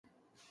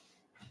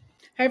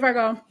Hey,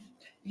 Virgo,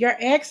 your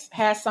ex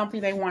has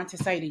something they want to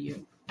say to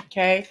you.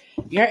 Okay.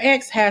 Your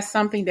ex has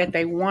something that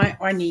they want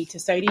or need to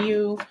say to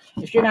you.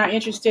 If you're not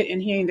interested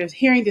in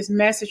hearing this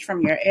message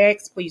from your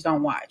ex, please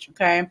don't watch.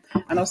 Okay.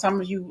 I know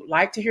some of you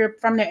like to hear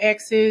from the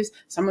exes.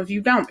 Some of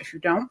you don't. If you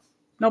don't,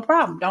 no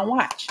problem. Don't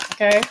watch.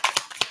 Okay.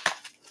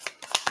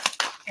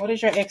 What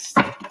does your ex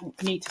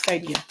need to say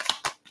to you?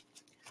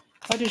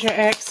 What does your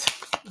ex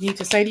need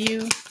to say to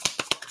you?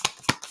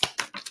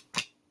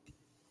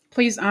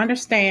 Please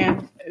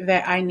understand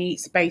that I need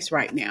space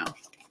right now.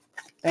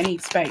 They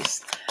need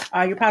space.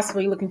 You're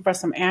possibly looking for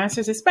some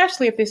answers,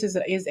 especially if this is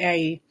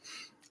a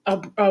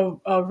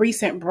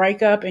recent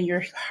breakup and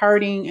you're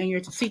hurting and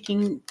you're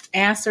seeking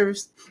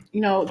answers.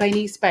 They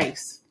need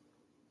space.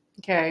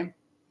 Okay.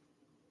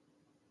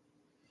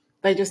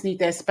 They just need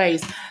that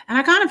space. And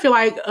I kind of feel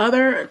like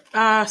other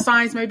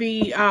signs may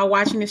be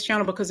watching this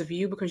channel because of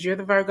you, because you're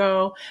the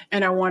Virgo,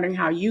 and are wondering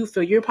how you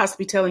feel. You're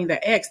possibly telling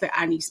the ex that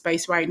I need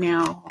space right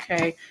now.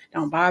 Okay.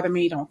 Don't bother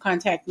me. Don't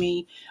contact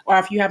me. Or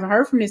if you haven't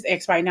heard from this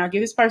ex right now,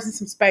 give this person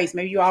some space.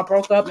 Maybe you all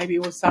broke up. Maybe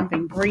it was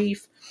something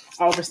brief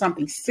or over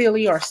something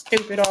silly or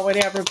stupid or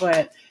whatever,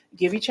 but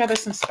give each other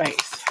some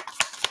space.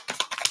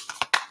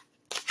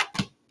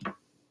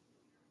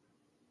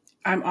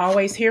 I'm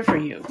always here for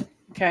you.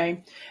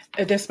 Okay.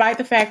 Despite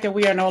the fact that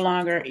we are no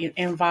longer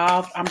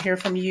involved, I'm here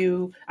from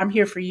you. I'm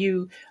here for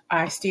you.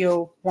 I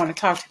still want to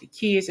talk to the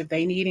kids. If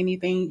they need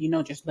anything,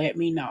 just let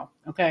me know.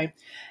 Okay.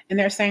 And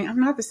they're saying, I'm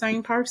not the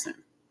same person.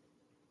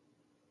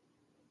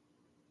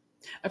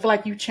 I feel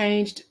like you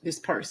changed this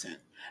person.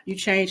 You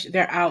changed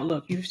their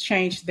outlook. You've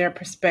changed their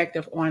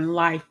perspective on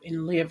life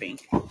and living.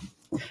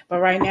 But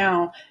right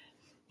now,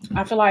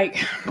 I feel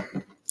like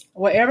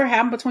whatever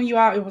happened between you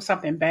all, it was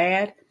something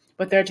bad.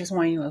 But they're just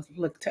wanting to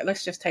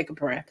let's just take a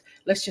breath.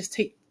 Let's just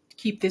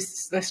keep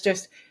this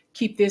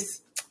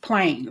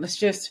plain. Let's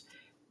just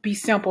be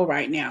simple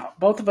right now.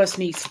 Both of us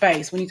need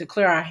space. We need to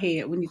clear our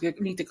head. We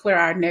need to clear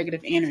our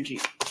negative energy.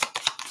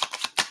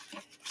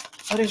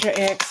 What does your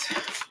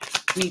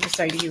ex need to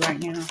say to you right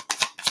now?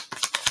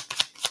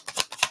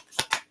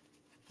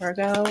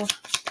 Virgo.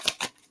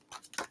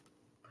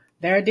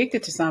 They're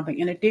addicted to something,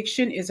 and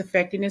addiction is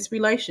affecting this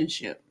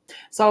relationship.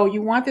 So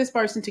you want this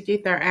person to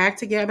get their act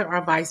together,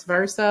 or vice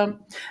versa.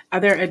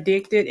 They're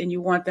addicted, and you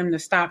want them to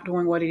stop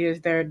doing what it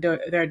is they're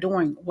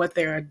doing, what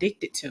they're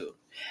addicted to.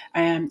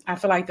 And I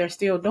feel like they're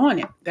still doing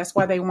it. That's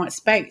why they want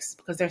space,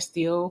 because they're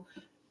still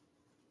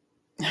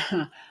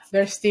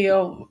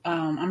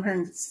I'm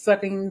hearing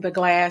sucking the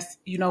glass.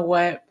 You know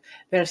what?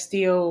 They're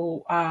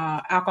still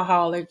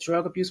alcoholic,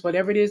 drug abuse,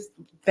 whatever it is.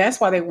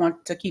 That's why they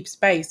want to keep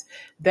space.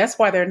 That's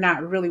why they're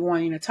not really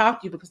wanting to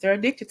talk to you, because they're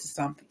addicted to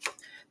something.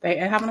 They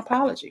have an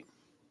apology.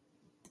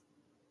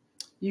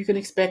 You can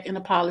expect an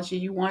apology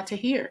you want to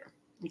hear.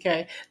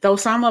 Okay. Though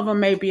some of them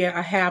may be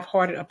a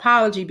half-hearted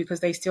apology because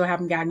they still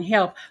haven't gotten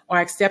help or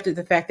accepted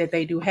the fact that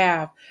they do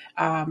have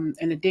an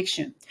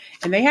addiction,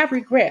 and they have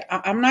regret.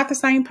 I'm not the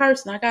same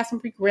person. I got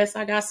some regrets.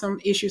 I got some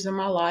issues in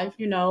my life.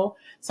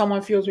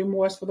 Someone feels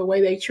remorse for the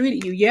way they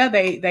treated you. Yeah,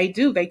 they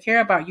do. They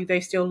care about you. They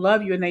still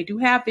love you, and they do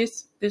have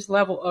this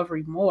level of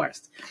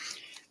remorse.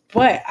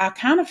 But I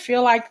kind of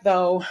feel like,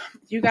 though,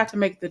 you got to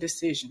make the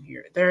decision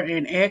here. They're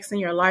an ex in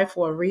your life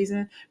for a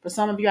reason. For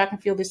some of you, I can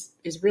feel this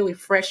is really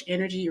fresh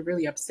energy. You're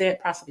really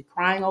upset, possibly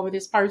crying over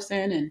this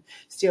person and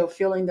still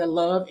feeling the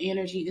love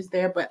energy is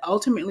there. But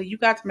ultimately, you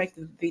got to make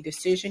the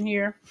decision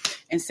here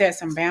and set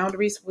some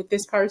boundaries with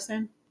this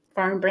person.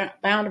 Firm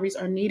boundaries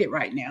are needed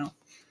right now.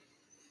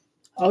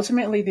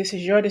 Ultimately, this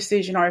is your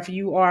decision, or if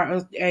you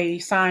are a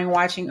sign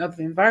watching other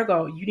than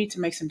Virgo, you need to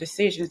make some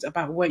decisions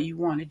about what you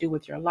want to do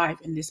with your life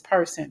and this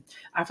person.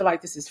 I feel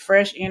like this is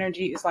fresh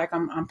energy. It's like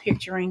I'm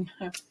picturing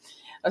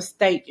a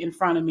steak in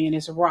front of me, and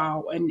it's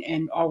raw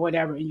and or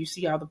whatever, and you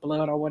see all the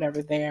blood or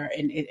whatever there,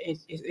 and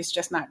it's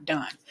just not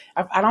done.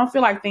 I don't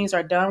feel like things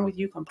are done with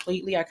you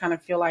completely. I kind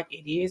of feel like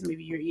it is.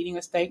 Maybe you're eating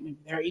a steak. Maybe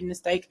they're eating a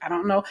steak. I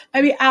don't know.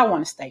 Maybe I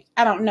want a steak.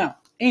 I don't know.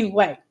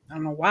 Anyway, I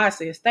don't know why I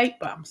say a steak,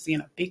 but I'm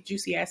seeing a big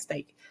juicy ass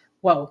steak.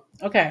 Whoa.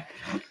 Okay.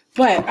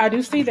 But I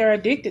do see they're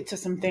addicted to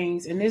some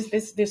things, and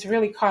this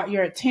really caught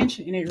your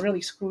attention, and it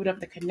really screwed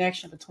up the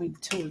connection between the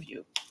two of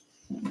you.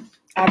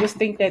 I just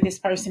think that this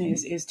person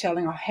is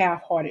telling a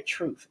half-hearted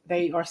truth.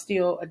 They are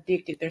still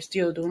addicted. They're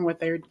still doing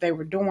what they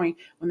were doing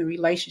when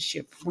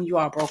you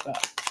all broke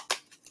up,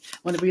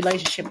 when the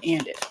relationship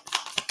ended.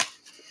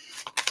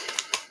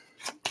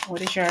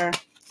 What does your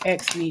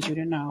ex need you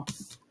to know?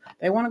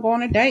 They want to go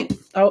on a date.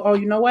 Oh,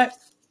 you know what?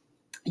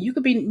 You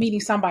could be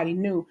meeting somebody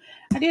new.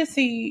 I did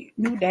see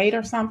new date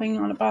or something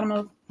on the bottom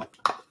of,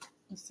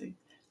 let's see,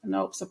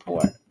 nope,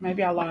 support.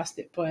 Maybe I lost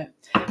it, but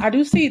I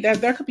do see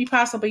that there could be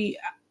possibly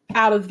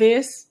out of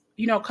this,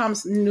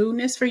 comes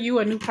newness for you,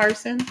 a new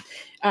person.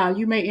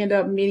 You may end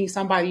up meeting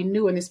somebody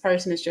new, and this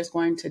person is just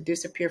going to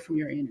disappear from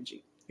your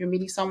energy. You're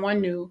meeting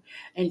someone new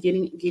and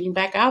getting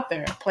back out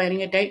there,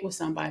 planning a date with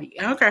somebody.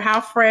 I don't care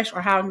how fresh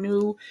or how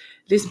new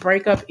this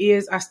breakup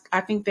is. I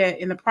think that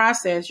in the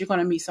process, you're going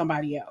to meet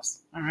somebody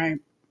else. All right.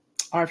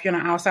 Or if you're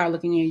on the outside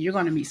looking in, you're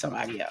going to meet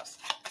somebody else.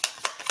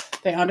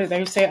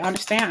 They say,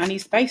 understand, I need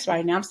space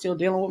right now. I'm still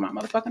dealing with my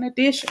motherfucking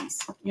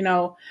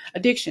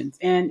addictions.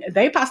 And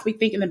they possibly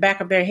think in the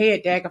back of their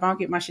head, Dag, if I don't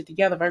get my shit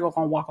together, Virgo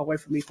gonna walk away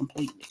from me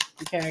completely.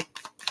 Okay.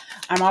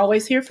 I'm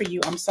always here for you.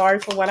 I'm sorry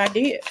for what I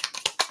did.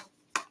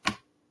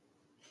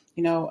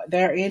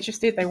 They're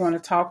interested. They want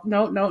to talk.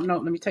 No.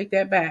 Let me take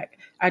that back.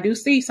 I do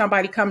see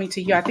somebody coming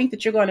to you. I think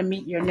that you're going to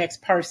meet your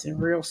next person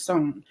real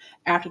soon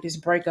after this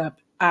breakup.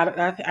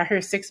 I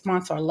hear 6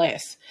 months or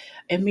less.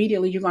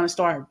 Immediately, you're going to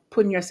start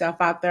putting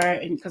yourself out there.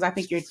 And because I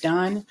think you're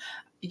done,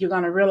 you're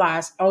going to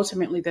realize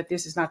ultimately that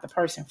this is not the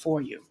person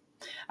for you.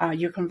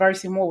 You're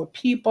conversing more with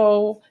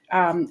people.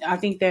 I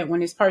think that when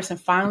this person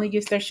finally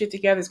gets their shit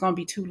together, it's going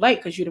to be too late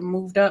because you'd have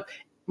moved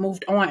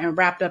on and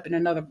wrapped up in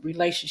another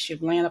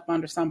relationship, laying up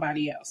under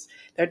somebody else.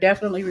 They're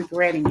definitely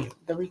regretting you.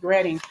 They're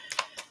regretting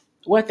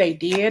what they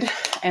did.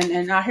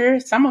 And I hear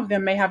some of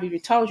them may have even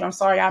told you, I'm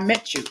sorry I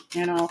met you,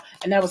 and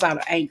that was out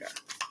of anger.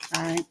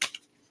 All right.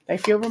 They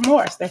feel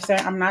remorse. They're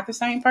saying, I'm not the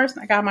same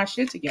person. I got my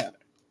shit together.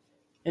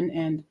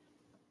 And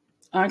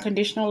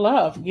unconditional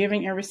love,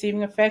 giving and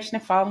receiving affection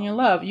and falling in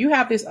love. You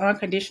have this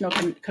unconditional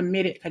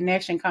committed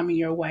connection coming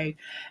your way,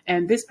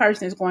 and this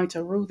person is going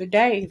to rue the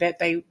day that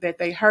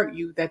they hurt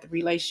you, that the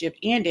relationship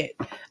ended.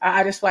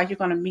 I just feel like you're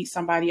going to meet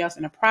somebody else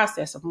in the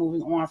process of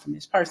moving on from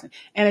this person,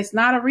 and it's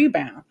not a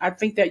rebound. I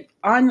think that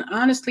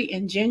honestly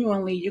and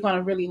genuinely, you're going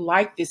to really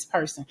like this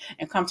person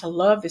and come to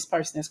love this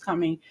person that's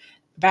coming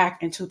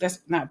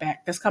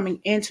that's coming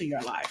into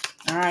your life.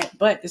 All right,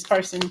 but this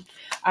person,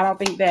 I don't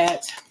think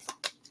that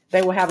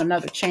they will have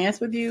another chance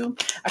with you.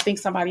 I think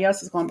somebody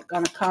else is going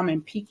to come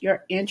and pique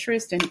your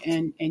interest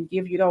and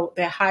give you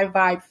that high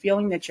vibe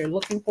feeling that you're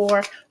looking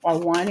for or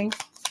wanting.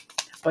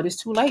 But it's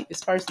too late.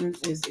 This person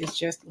is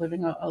just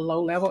living a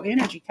low level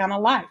energy kind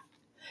of life.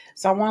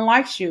 Someone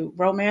likes you.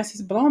 Romance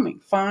is blooming.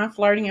 Fun,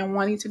 flirting, and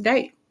wanting to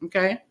date.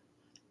 Okay?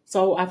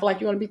 So I feel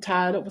like you're going to be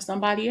tied up with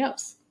somebody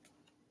else.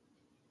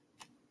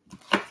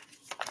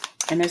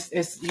 And it's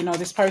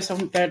this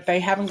person that they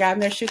haven't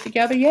gotten their shit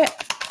together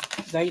yet.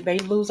 They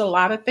lose a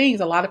lot of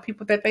things, a lot of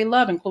people that they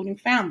love, including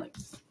family.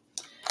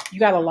 You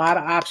got a lot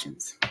of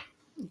options.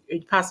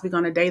 You're possibly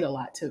going to date a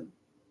lot too.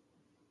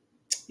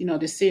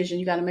 Decision.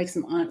 You got to make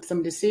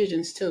some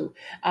decisions too.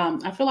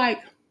 I feel like,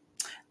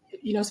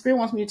 Spirit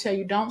wants me to tell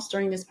you, don't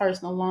string this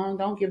person along.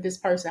 Don't give this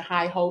person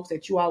high hopes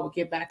that you all will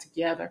get back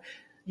together.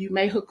 You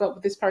may hook up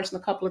with this person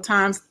a couple of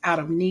times out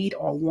of need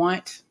or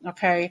want,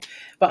 okay?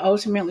 But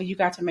ultimately, you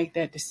got to make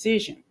that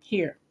decision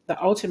here.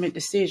 The ultimate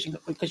decision,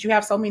 because you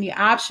have so many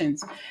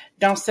options.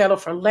 Don't settle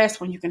for less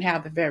when you can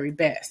have the very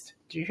best.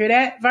 Do you hear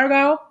that,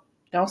 Virgo?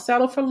 Don't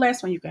settle for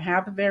less when you can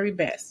have the very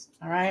best.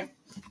 All right.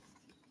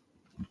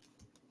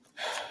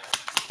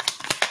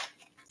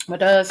 What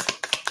does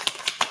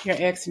your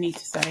ex need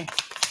to say?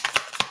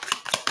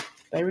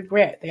 They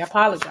regret. They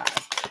apologize.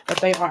 But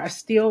they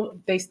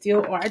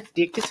still are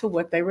addicted to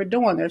what they were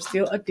doing. They're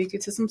still addicted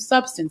to some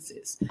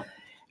substances.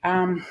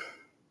 I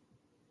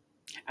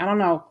don't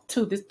know,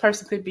 too. This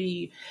person could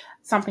be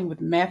something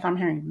with meth. I'm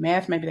hearing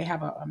meth. Maybe they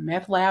have a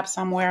meth lab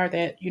somewhere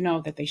that,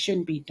 that they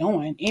shouldn't be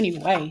doing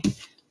anyway.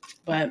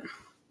 But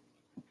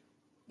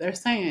they're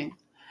saying,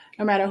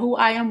 no matter who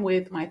I am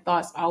with, my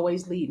thoughts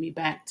always lead me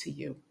back to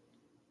you.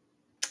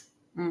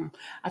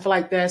 I feel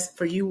like that's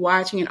for you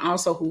watching, and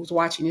also who's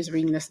watching this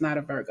reading that's not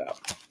a Virgo.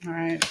 All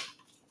right.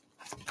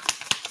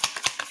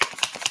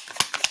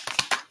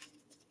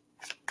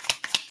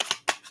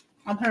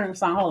 I'm hearing a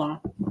song. Hold on.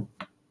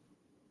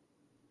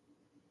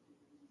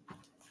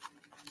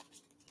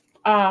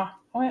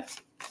 What?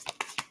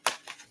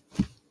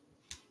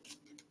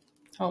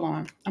 Hold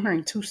on. I'm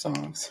hearing two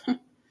songs.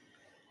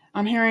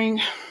 I'm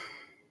hearing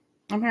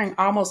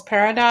Almost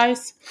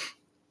Paradise.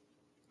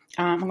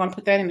 I'm going to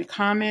put that in the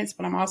comments,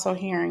 but I'm also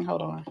hearing,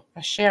 hold on,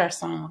 a Cher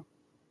song.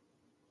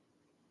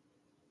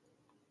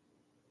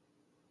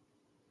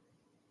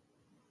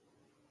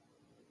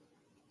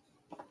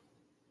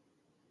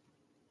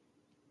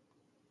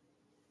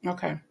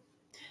 Okay.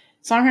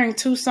 So I'm hearing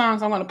two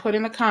songs I'm going to put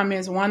in the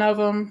comments. One of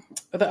them,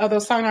 the other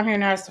song I'm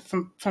hearing now is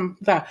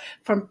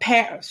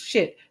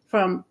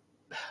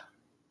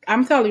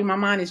I'm telling you, my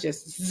mind is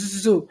just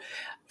zoo.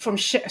 From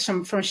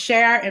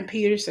Cher and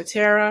Peter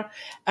Cetera.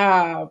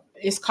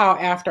 It's called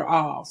After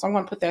All. So I'm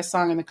going to put that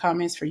song in the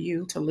comments for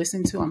you to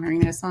listen to. I'm hearing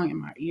that song in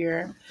my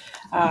ear.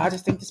 I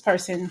just think this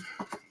person,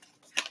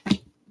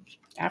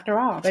 after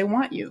all, they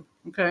want you.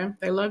 Okay.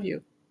 They love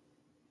you.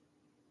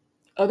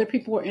 Other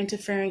people were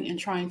interfering and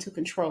trying to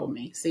control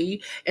me.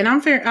 See, and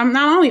I'm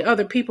not only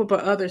other people, but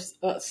other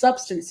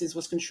substances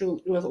was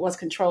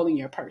controlling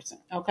your person.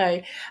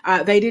 Okay,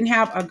 they didn't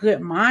have a good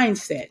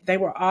mindset. They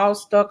were all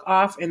stuck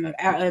off in the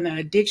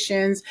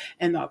addictions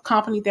and the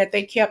company that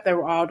they kept. They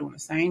were all doing the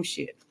same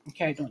shit.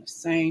 Okay, doing the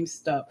same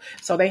stuff.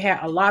 So they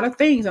had a lot of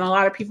things and a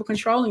lot of people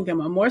controlling them,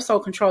 and more so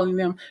controlling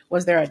them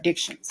was their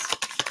addictions.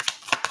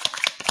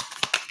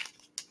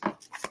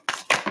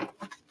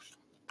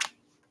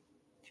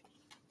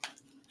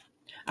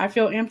 I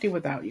feel empty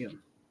without you.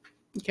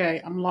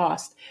 Okay, I'm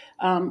lost.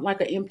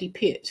 Like an empty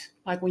pit.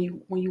 Like when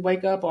you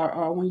wake up,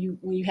 or when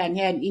you hadn't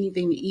had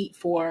anything to eat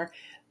for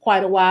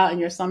quite a while and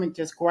your stomach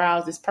just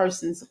growls. This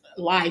person's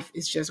life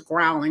is just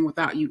growling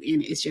without you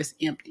in it. It's just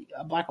empty,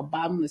 like a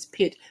bottomless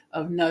pit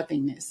of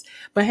nothingness.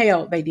 But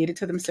hell, they did it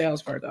to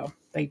themselves, Virgo.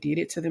 They did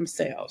it to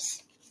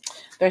themselves.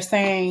 They're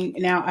saying,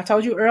 now I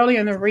told you earlier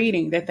in the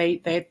reading that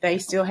they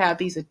still have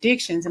these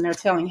addictions, and they're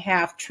telling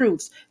half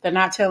truths. They're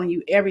not telling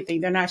you everything.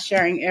 They're not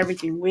sharing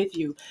everything with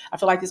you. I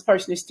feel like this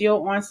person is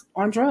still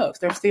on drugs.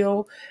 They're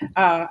still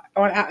on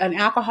an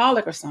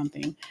alcoholic or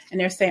something.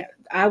 And they're saying,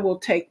 I will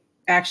take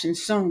action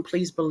soon.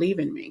 Please believe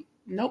in me.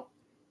 Nope.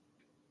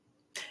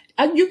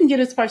 You can give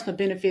this person the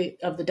benefit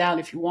of the doubt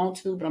if you want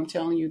to, but I'm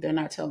telling you, they're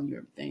not telling you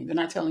everything. They're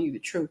not telling you the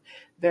truth.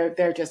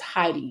 They're just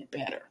hiding it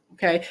better.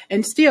 Okay.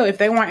 And still, if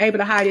they weren't able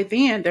to hide it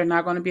then, they're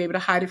not going to be able to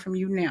hide it from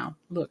you now.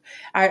 Look,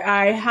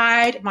 I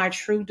hide my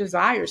true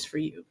desires for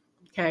you.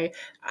 Okay.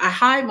 I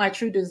hide my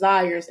true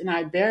desires and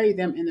I bury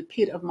them in the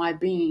pit of my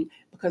being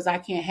because I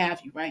can't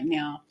have you right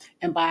now.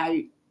 And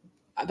by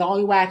the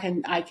only way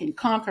I can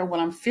conquer what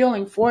I'm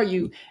feeling for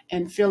you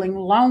and feeling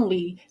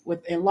lonely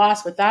and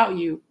lost without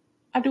you,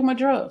 I do my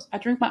drugs. I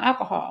drink my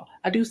alcohol.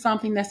 I do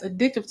something that's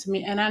addictive to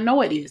me, and I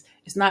know it is.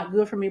 It's not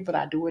good for me, but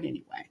I do it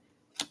anyway.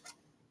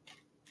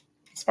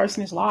 This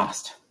person is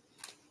lost.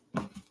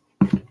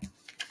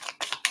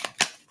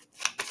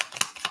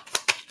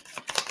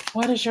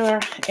 What does your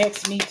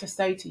ex need to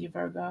say to you,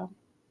 Virgo?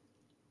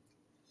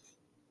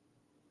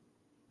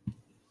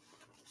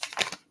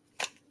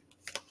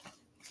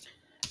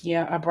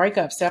 Yeah, a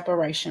breakup,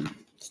 separation.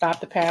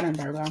 Stop the pattern,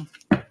 Virgo.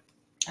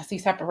 I see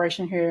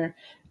separation here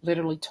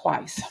literally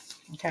twice.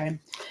 Okay.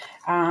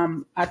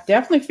 I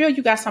definitely feel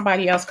you got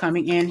somebody else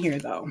coming in here,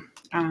 though.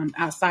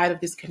 Outside of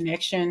this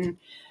connection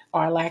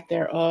or lack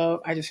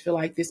thereof, I just feel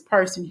like this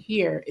person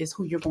here is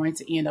who you're going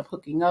to end up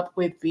hooking up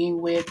with,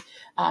 being with.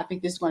 I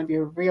think this is going to be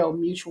a real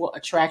mutual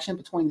attraction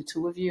between the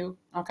two of you.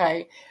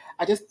 Okay.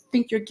 I just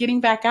think you're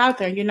getting back out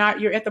there.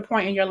 You're at the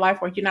point in your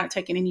life where you're not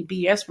taking any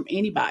BS from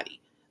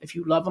anybody. If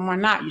you love them or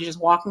not, you're just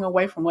walking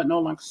away from what no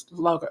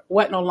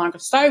longer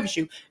serves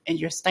you, and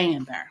you're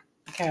staying there.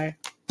 Okay.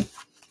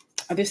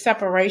 This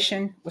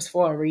separation was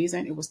for a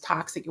reason. It was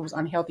toxic. It was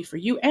unhealthy for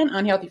you and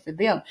unhealthy for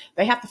them.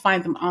 They have to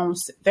find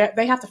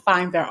they have to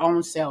find their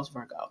own selves,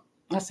 Virgo.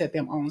 I said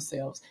them own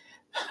selves.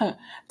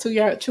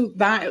 to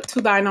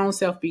thine own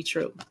self be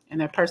true.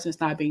 And that person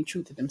is not being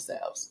true to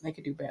themselves. They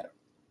could do better.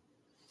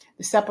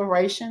 The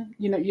separation,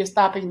 you're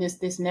stopping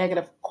this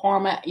negative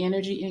karma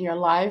energy in your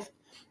life.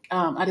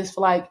 I just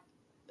feel like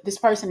this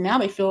person now,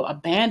 they feel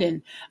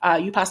abandoned.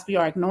 You possibly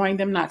are ignoring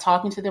them, not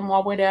talking to them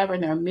or whatever,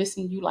 and they're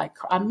missing you like,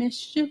 I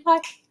miss you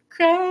like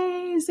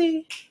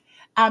crazy.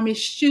 I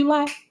miss you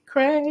like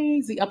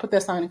crazy. I'll put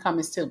that song in the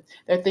comments too.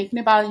 They're thinking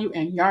about you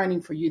and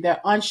yearning for you.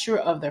 They're unsure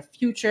of their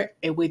future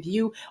with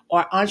you,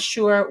 or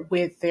unsure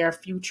with their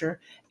future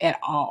at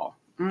all.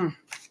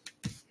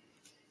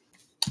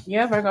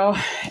 Yeah, Virgo,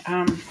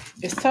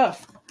 it's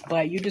tough,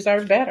 but you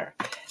deserve better.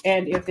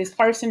 And if this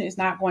person is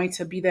not going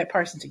to be that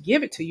person to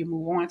give it to you,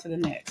 move on to the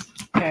next.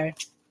 Okay.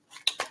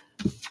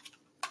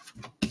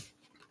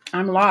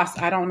 I'm lost.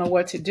 I don't know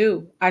what to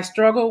do. I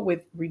struggle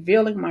with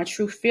revealing my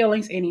true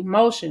feelings and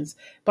emotions,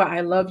 but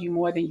I love you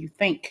more than you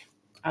think.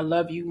 I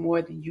love you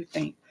more than you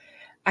think.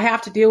 I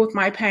have to deal with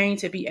my pain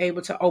to be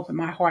able to open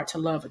my heart to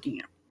love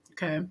again.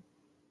 Okay.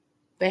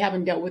 They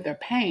haven't dealt with their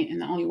pain,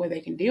 and the only way they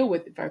can deal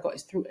with it, Virgo,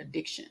 is through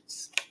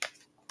addictions.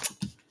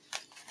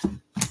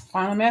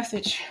 Final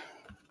message.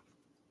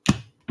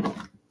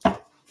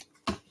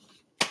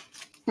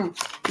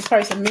 This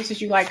person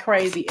misses you like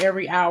crazy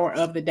every hour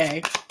of the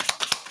day.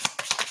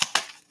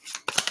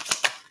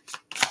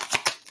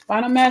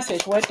 Final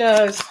message. What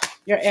does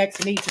your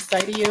ex need to say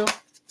to you?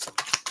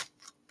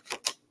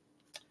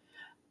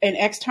 An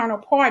external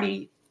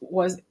party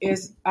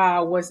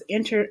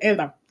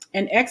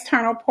an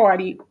external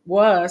party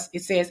was,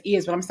 it says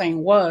is, but I'm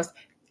saying was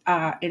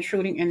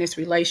intruding in this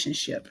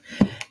relationship.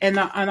 And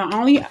the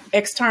only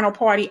external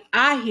party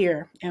I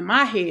hear in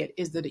my head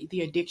is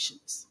the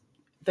addictions.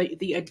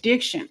 The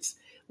addictions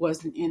was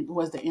the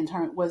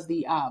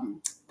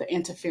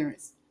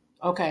interference.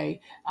 Okay,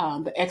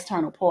 the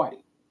external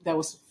party that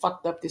was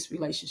fucked up this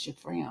relationship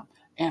for him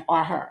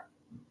or her.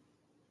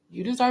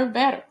 You deserve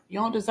better. You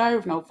don't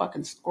deserve no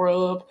fucking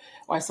scrub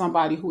or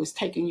somebody who is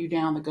taking you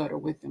down the gutter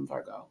with them,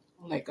 Virgo.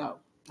 Let go.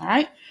 All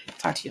right.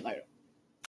 Talk to you later.